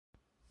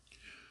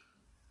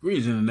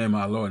Greetings in the name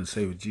of our Lord and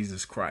Savior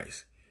Jesus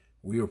Christ.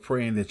 We are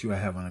praying that you are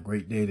having a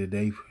great day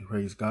today.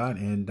 Praise God.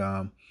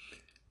 And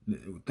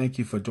thank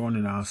you for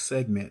joining our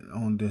segment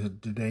on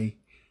today.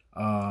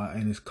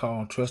 And it's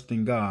called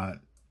Trusting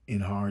God in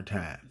Hard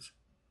Times.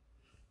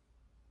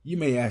 You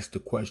may ask the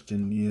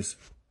question is,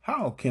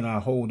 how can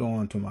I hold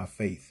on to my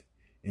faith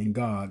in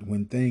God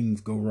when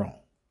things go wrong?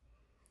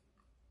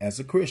 As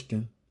a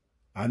Christian,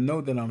 I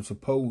know that I'm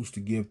supposed to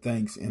give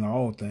thanks in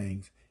all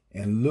things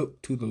and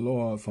look to the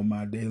Lord for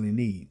my daily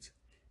needs.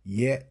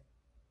 Yet,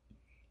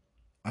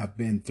 I've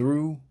been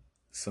through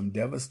some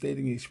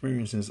devastating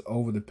experiences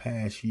over the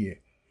past year.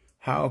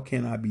 How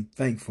can I be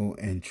thankful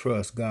and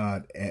trust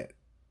God at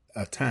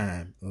a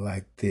time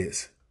like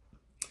this?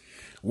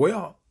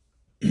 Well,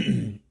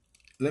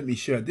 let me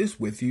share this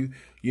with you.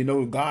 You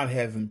know, God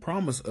hasn't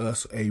promised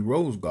us a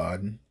rose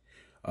garden,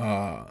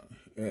 not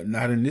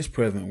in this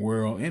present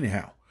world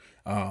anyhow.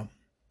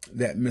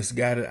 That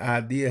misguided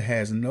idea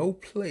has no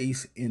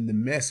place in the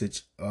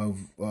message of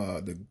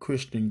the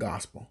Christian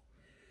gospel.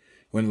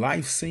 When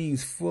life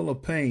seems full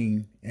of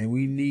pain, and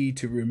we need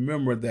to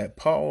remember that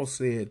Paul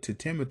said to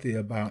Timothy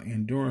about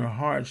enduring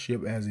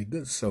hardship as a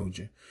good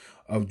soldier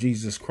of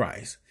Jesus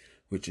Christ,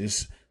 which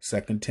is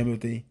 2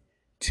 Timothy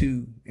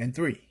 2 and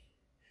 3.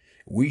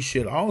 We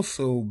should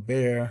also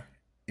bear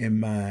in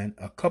mind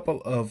a couple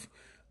of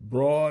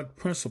broad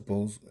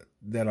principles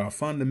that are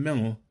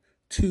fundamental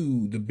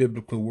to the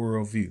biblical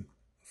worldview.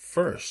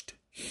 First,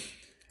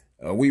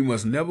 we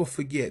must never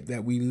forget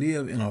that we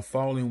live in a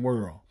fallen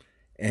world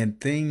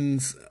and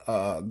things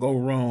go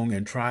wrong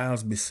and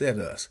trials beset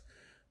us.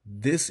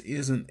 This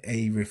isn't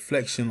a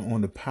reflection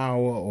on the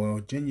power or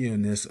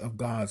genuineness of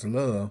God's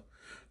love,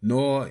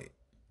 nor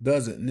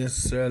does it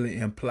necessarily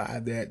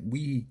imply that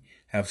we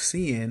have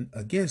sinned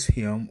against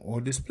him or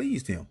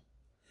displeased him.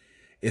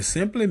 It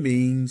simply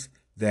means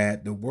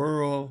that the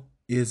world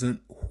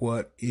isn't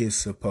what it's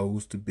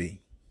supposed to be.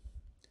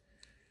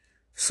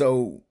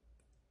 So,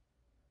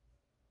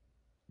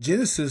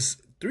 Genesis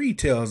 3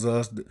 tells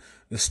us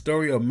the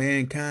story of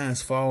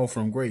mankind's fall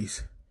from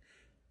grace.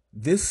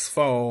 This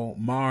fall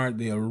marred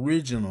the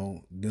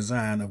original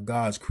design of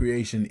God's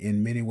creation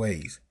in many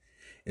ways.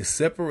 It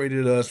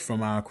separated us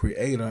from our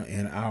Creator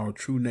and our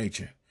true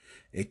nature.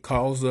 It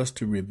caused us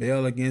to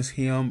rebel against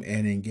him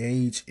and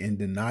engage in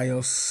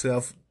denial,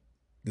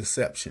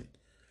 self-deception.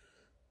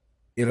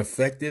 It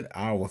affected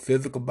our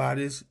physical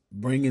bodies,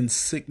 bringing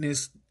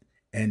sickness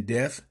and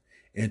death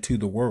into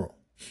the world.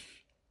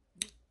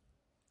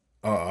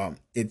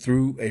 It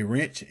threw a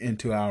wrench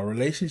into our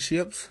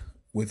relationships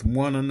with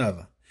one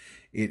another.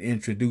 It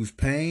introduced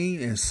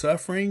pain and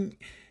suffering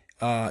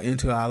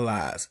into our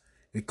lives.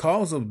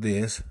 Because of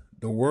this,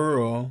 the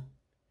world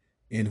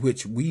in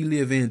which we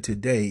live in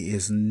today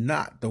is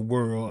not the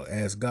world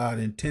as God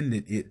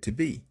intended it to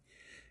be.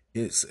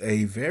 It's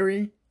a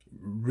very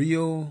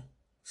real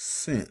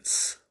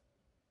sense,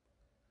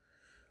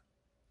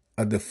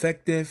 a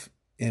defective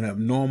and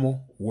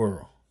abnormal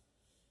world.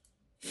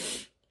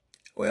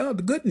 Well,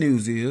 the good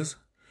news is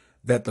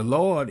that the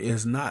Lord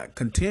is not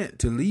content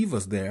to leave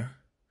us there.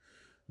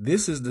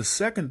 This is the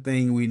second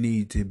thing we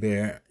need to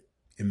bear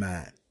in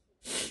mind.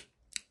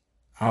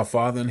 Our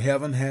Father in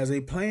heaven has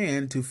a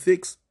plan to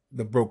fix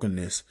the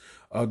brokenness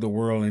of the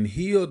world and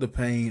heal the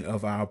pain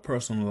of our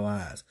personal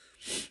lives.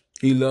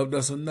 He loved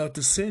us enough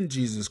to send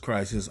Jesus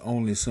Christ, his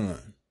only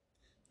Son,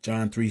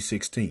 John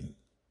 3:16.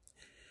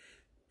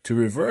 To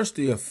reverse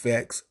the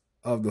effects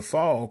of the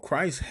fall,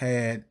 Christ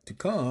had to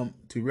come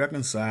to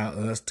reconcile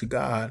us to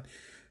God,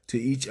 to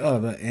each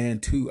other,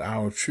 and to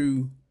our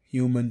true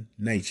human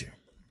nature.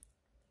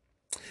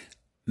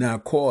 Now,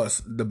 of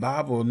course, the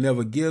Bible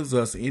never gives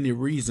us any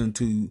reason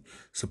to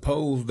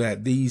suppose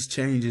that these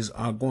changes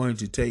are going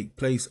to take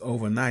place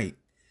overnight.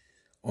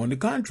 On the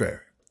contrary,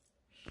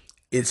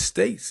 it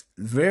states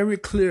very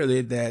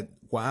clearly that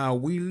while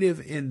we live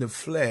in the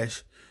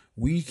flesh,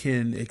 we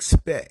can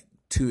expect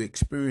to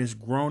experience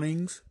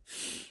groanings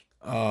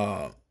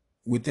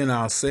within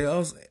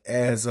ourselves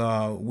as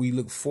we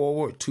look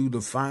forward to the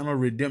final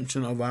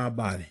redemption of our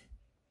body.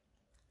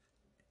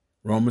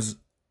 Romans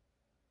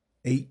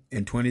 8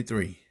 and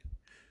 23.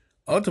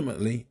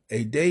 Ultimately,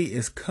 a day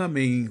is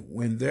coming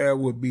when there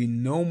will be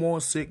no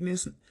more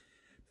sickness,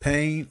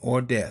 pain,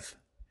 or death,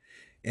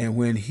 and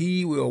when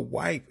he will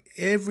wipe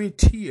every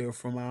tear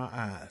from our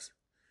eyes.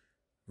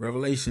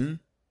 Revelation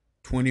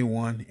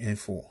 21 and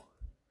 4.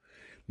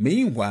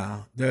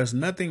 Meanwhile, there's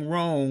nothing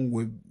wrong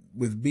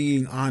with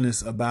being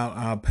honest about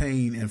our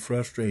pain and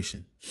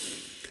frustration.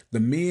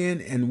 The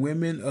men and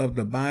women of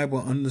the Bible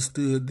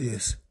understood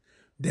this.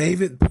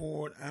 David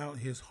poured out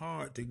his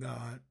heart to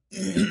God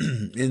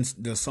in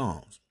the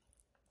Psalms.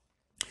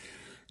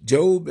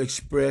 Job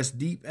expressed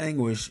deep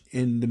anguish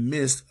in the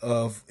midst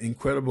of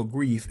incredible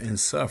grief and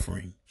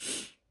suffering.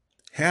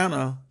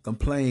 Hannah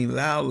complained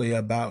loudly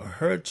about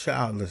her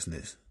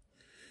childlessness.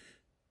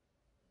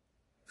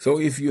 So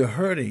if you're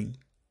hurting,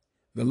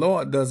 the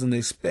Lord doesn't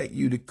expect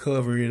you to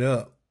cover it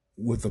up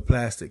with a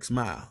plastic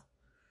smile.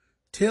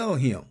 Tell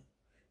him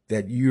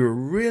that you're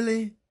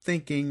really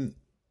thinking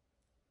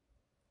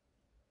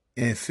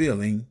and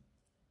feeling.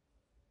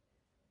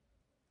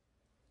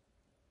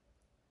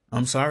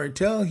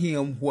 Tell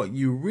him what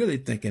you're really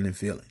thinking and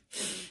feeling.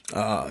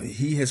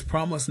 He has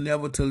promised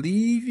never to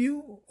leave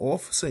you or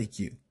forsake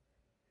you.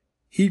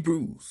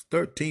 Hebrews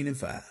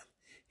 13:5.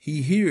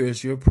 He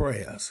hears your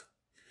prayers,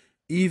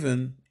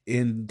 even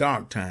in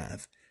dark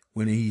times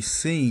when he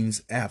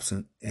seems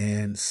absent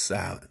and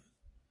silent.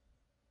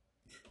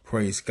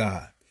 Praise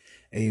God.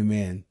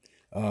 Amen.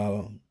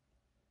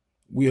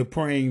 We are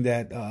praying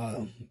that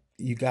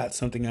you got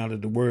something out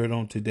of the word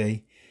on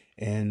today.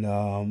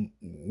 And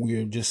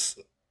we're just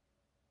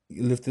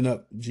lifting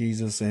up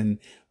Jesus and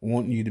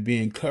wanting you to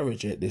be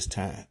encouraged at this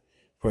time.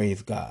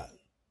 Praise God.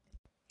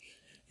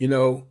 You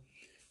know,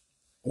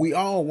 we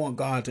all want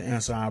God to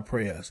answer our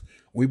prayers.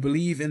 We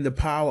believe in the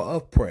power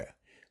of prayer.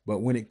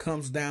 But when it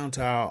comes down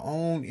to our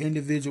own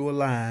individual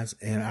lives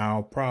and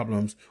our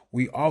problems,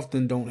 we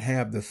often don't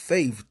have the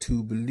faith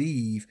to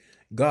believe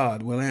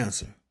God will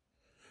answer.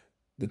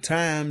 The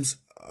times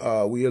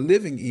we are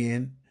living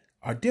in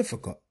are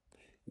difficult.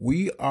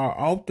 We are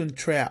often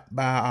trapped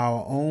by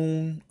our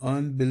own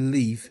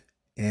unbelief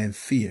and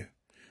fear.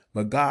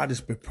 But God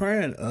is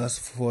preparing us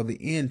for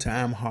the end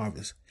time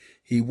harvest.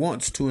 He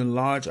wants to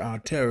enlarge our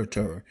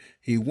territory.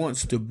 He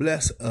wants to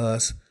bless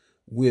us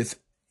with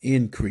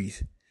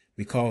increase,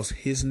 because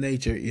his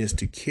nature is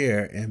to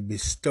care and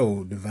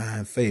bestow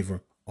divine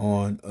favor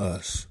on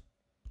us.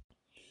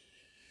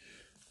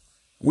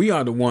 We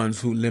are the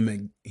ones who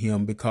limit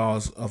him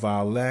because of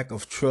our lack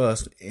of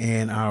trust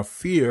and our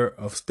fear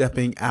of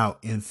stepping out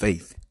in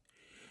faith.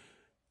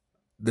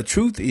 The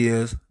truth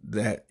is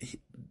that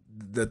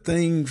the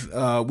things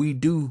we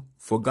do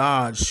for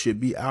God should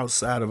be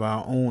outside of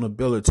our own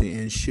ability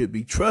and should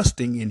be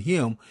trusting in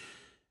him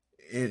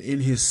and in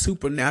his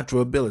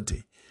supernatural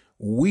ability.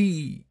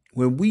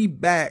 When we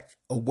back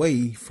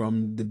away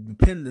from the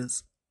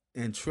dependence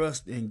and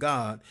trust in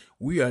God,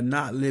 we are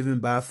not living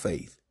by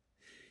faith.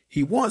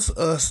 He wants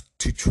us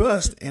to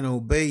trust and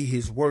obey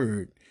his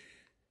word.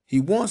 He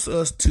wants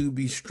us to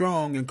be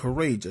strong and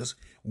courageous.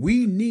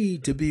 We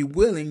need to be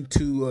willing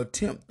to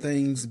attempt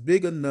things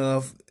big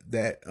enough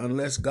that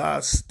unless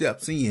God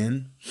steps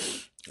in,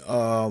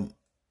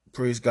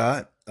 praise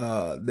God,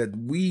 that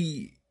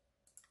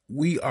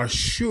we are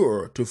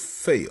sure to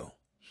fail.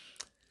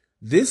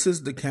 This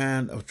is the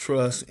kind of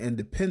trust and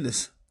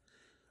dependence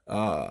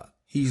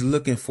he's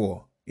looking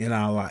for in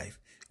our life.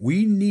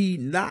 We need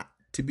not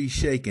to be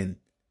shaken.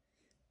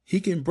 He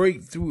can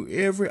break through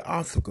every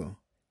obstacle.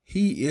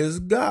 He is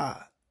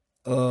God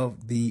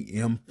of the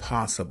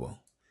impossible.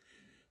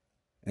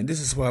 And this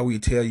is why we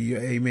tell you,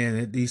 amen,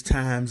 at these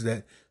times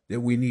that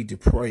we need to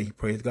pray.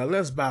 Praise God.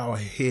 Let's bow our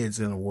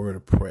heads in a word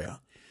of prayer.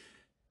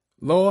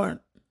 Lord,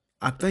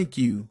 I thank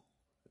you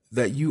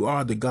that you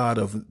are the God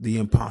of the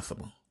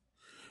impossible.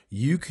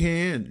 You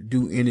can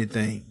do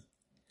anything.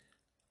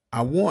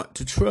 I want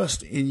to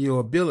trust in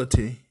your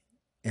ability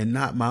and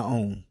not my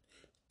own.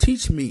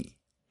 Teach me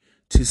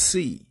to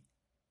see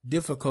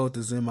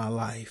difficulties in my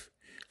life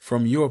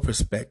from your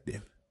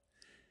perspective.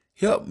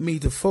 Help me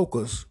to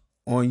focus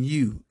on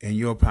you and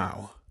your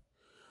power.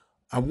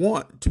 I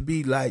want to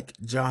be like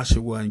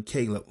Joshua and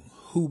Caleb,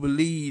 who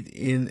believed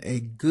in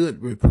a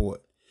good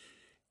report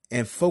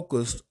and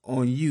focused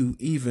on you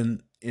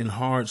even in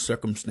hard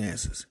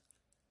circumstances.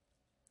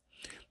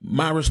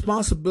 My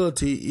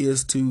responsibility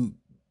is to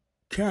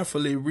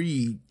carefully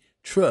read,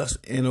 trust,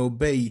 and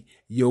obey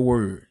your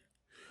word.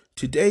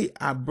 Today,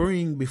 I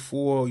bring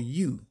before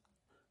you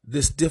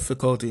this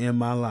difficulty in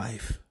my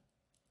life.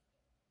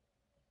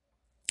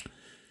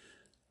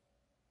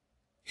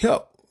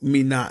 Help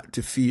me not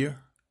to fear,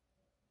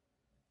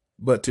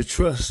 but to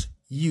trust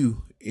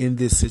you in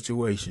this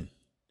situation.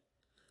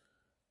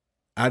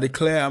 I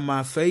declare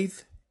my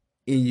faith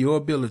in your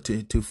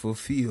ability to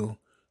fulfill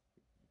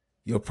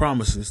your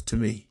promises to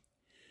me.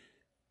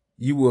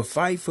 You will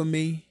fight for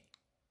me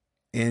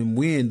and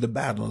win the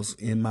battles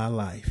in my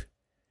life.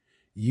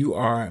 You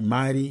are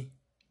mighty,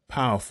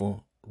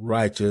 powerful,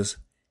 righteous,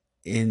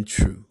 and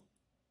true.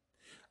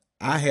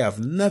 I have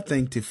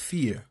nothing to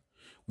fear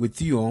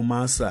with you on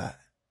my side.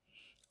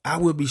 I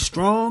will be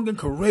strong and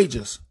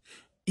courageous,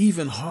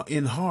 even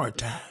in hard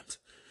times.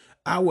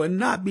 I will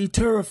not be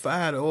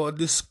terrified or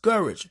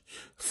discouraged,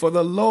 for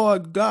the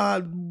Lord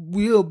God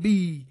will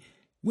be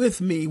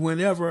with me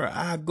whenever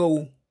I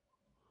go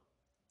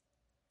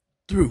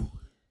through.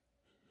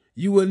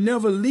 You will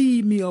never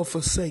leave me or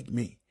forsake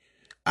me.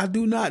 I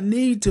do not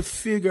need to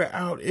figure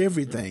out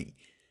everything.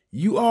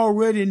 You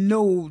already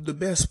know the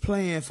best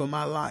plan for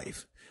my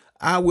life.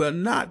 I will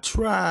not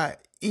try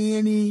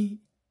any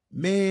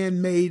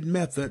man-made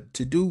method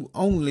to do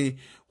only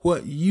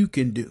what you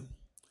can do.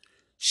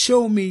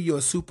 Show me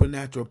your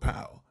supernatural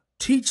power.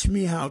 Teach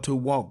me how to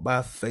walk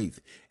by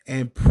faith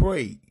and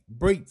pray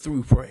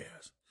breakthrough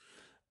prayers.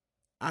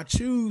 I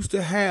choose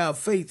to have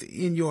faith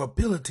in your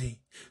ability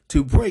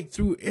to break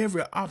through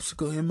every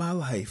obstacle in my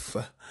life.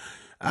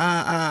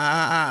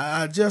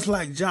 I just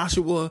like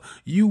Joshua,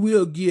 you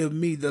will give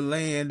me the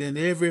land and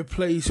every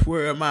place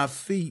where my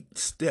feet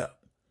step.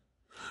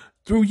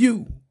 Through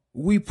you,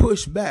 we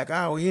push back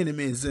our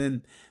enemies,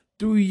 and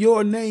through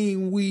your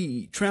name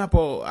we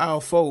trample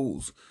our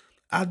foes.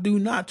 I do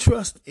not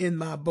trust in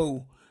my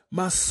bow.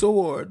 My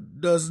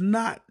sword does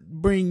not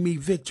bring me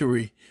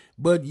victory,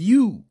 but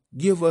you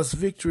give us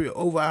victory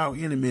over our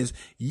enemies.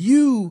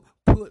 You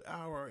put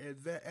our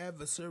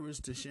adversaries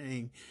to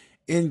shame.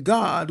 In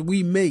God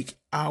we make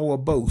our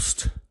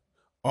boast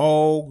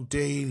all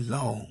day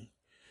long.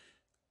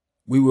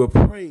 We will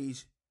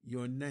praise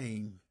your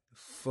name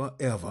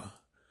forever.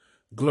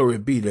 Glory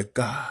be to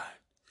God.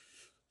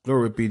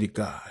 Glory be to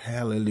God.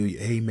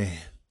 Hallelujah. Amen.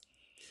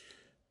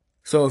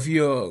 So if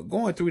you're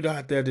going through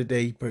out there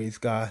today, praise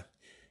God,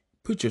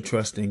 put your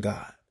trust in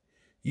God.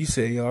 You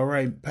say, all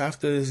right,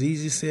 Pastor, it's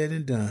easy said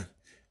and done.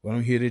 But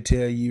I'm here to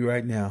tell you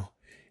right now,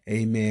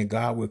 amen,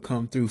 God will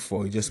come through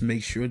for you. Just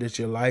make sure that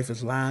your life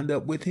is lined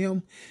up with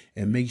him,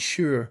 and make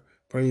sure,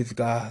 praise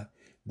God,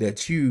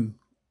 that you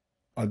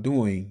are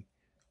doing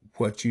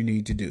what you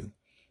need to do.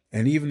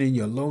 And even in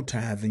your low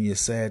times and your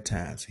sad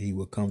times, he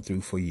will come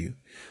through for you.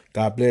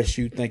 God bless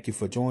you. Thank you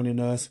for joining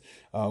us.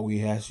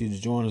 We ask you to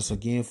join us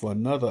again for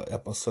another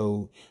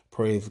episode,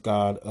 praise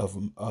God, of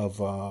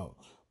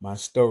my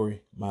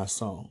story, my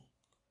song.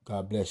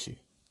 God bless you.